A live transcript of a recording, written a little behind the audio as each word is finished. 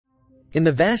In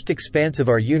the vast expanse of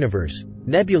our universe,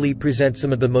 nebulae present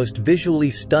some of the most visually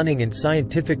stunning and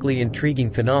scientifically intriguing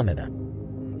phenomena.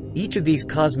 Each of these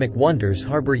cosmic wonders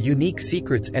harbor unique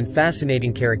secrets and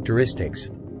fascinating characteristics.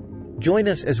 Join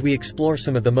us as we explore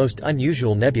some of the most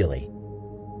unusual nebulae.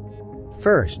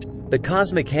 First, the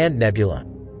Cosmic Hand Nebula.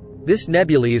 This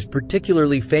nebula is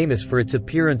particularly famous for its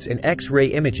appearance in X-ray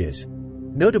images,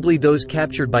 notably those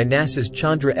captured by NASA's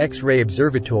Chandra X-ray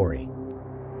Observatory.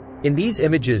 In these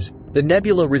images, the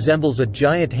nebula resembles a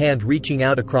giant hand reaching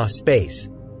out across space.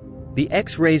 The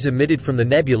X-rays emitted from the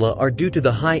nebula are due to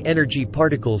the high-energy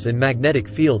particles and magnetic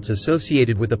fields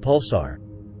associated with the pulsar.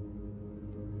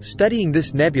 Studying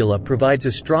this nebula provides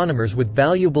astronomers with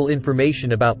valuable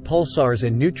information about pulsars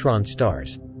and neutron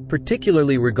stars,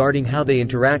 particularly regarding how they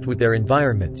interact with their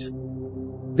environments.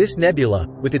 This nebula,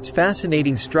 with its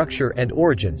fascinating structure and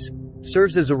origins,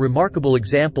 serves as a remarkable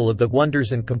example of the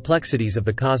wonders and complexities of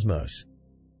the cosmos.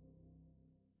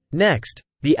 Next,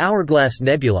 the Hourglass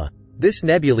Nebula. This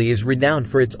nebula is renowned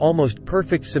for its almost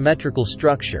perfect symmetrical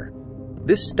structure.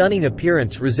 This stunning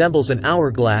appearance resembles an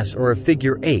hourglass or a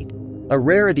figure 8, a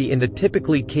rarity in the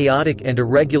typically chaotic and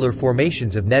irregular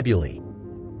formations of nebulae.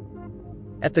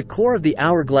 At the core of the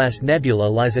Hourglass Nebula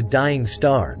lies a dying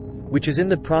star, which is in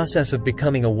the process of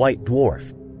becoming a white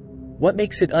dwarf. What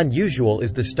makes it unusual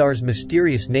is the star's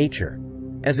mysterious nature,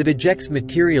 as it ejects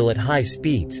material at high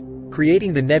speeds,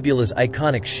 creating the nebula's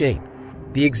iconic shape.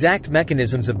 The exact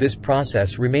mechanisms of this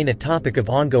process remain a topic of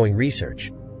ongoing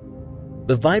research.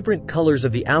 The vibrant colors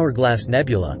of the Hourglass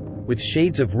Nebula, with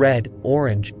shades of red,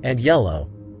 orange, and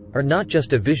yellow, are not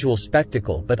just a visual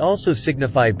spectacle but also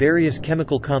signify various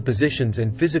chemical compositions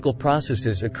and physical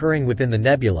processes occurring within the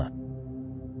nebula.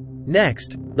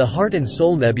 Next, the Heart and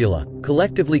Soul Nebula,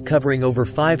 collectively covering over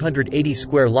 580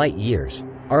 square light-years,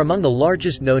 are among the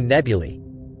largest known nebulae.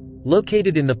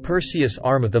 Located in the Perseus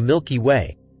arm of the Milky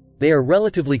Way, they are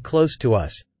relatively close to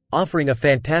us, offering a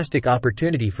fantastic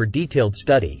opportunity for detailed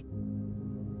study.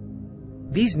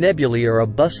 These nebulae are a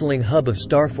bustling hub of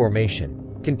star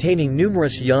formation, containing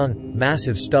numerous young,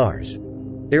 massive stars.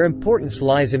 Their importance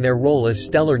lies in their role as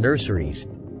stellar nurseries,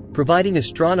 providing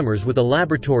astronomers with a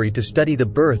laboratory to study the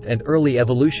birth and early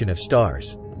evolution of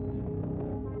stars.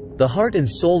 The Heart and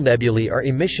Soul Nebulae are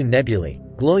emission nebulae,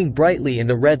 glowing brightly in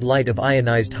the red light of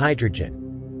ionized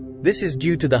hydrogen. This is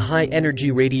due to the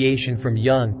high-energy radiation from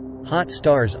young, hot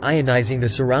stars ionizing the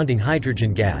surrounding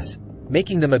hydrogen gas,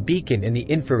 making them a beacon in the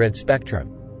infrared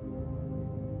spectrum.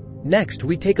 Next,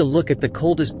 we take a look at the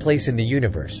coldest place in the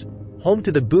universe, home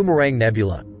to the Boomerang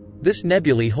Nebula. This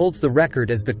nebula holds the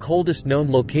record as the coldest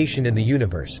known location in the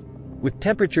universe, with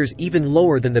temperatures even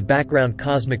lower than the background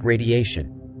cosmic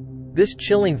radiation. This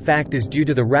chilling fact is due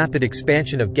to the rapid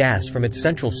expansion of gas from its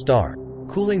central star,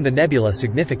 cooling the nebula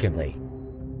significantly.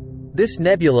 This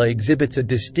nebula exhibits a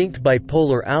distinct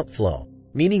bipolar outflow,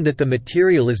 meaning that the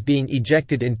material is being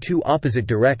ejected in two opposite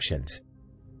directions.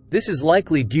 This is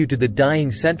likely due to the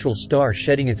dying central star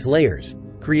shedding its layers,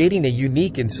 creating a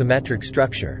unique and symmetric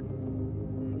structure.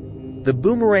 The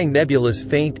Boomerang Nebula's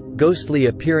faint, ghostly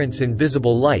appearance in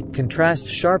visible light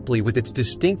contrasts sharply with its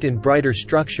distinct and brighter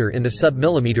structure in the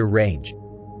sub-millimeter range.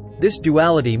 This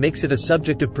duality makes it a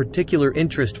subject of particular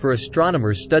interest for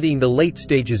astronomers studying the late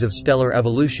stages of stellar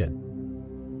evolution.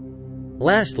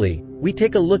 Lastly, we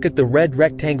take a look at the Red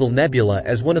Rectangle Nebula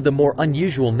as one of the more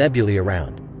unusual nebulae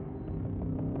around.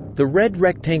 The Red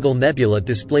Rectangle Nebula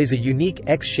displays a unique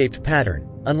X-shaped pattern,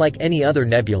 unlike any other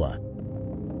nebula.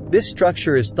 This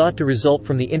structure is thought to result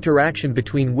from the interaction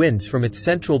between winds from its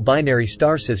central binary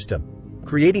star system,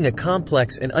 creating a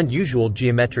complex and unusual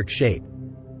geometric shape.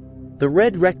 The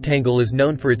red rectangle is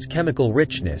known for its chemical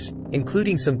richness,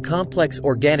 including some complex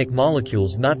organic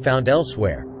molecules not found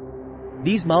elsewhere.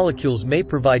 These molecules may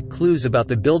provide clues about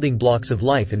the building blocks of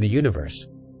life in the universe.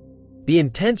 The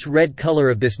intense red color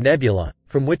of this nebula,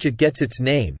 from which it gets its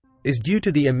name, is due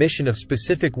to the emission of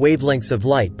specific wavelengths of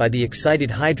light by the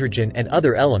excited hydrogen and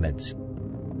other elements.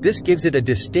 This gives it a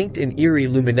distinct and eerie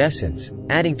luminescence,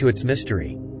 adding to its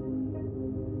mystery.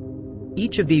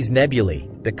 Each of these nebulae,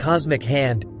 the Cosmic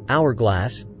Hand,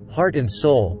 Hourglass, Heart and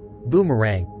Soul,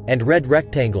 Boomerang, and Red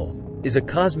Rectangle, is a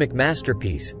cosmic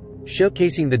masterpiece,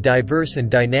 showcasing the diverse and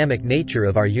dynamic nature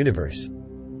of our universe.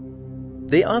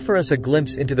 They offer us a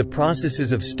glimpse into the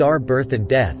processes of star birth and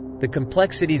death, the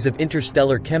complexities of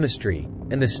interstellar chemistry,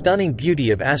 and the stunning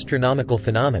beauty of astronomical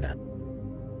phenomena.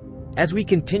 As we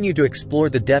continue to explore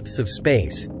the depths of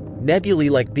space, nebulae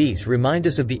like these remind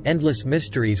us of the endless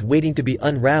mysteries waiting to be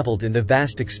unraveled in the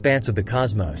vast expanse of the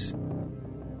cosmos.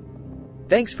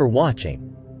 Thanks for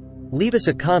watching. Leave us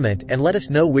a comment and let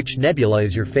us know which nebula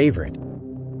is your favorite.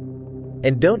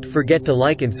 And don't forget to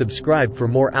like and subscribe for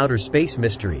more outer space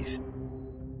mysteries.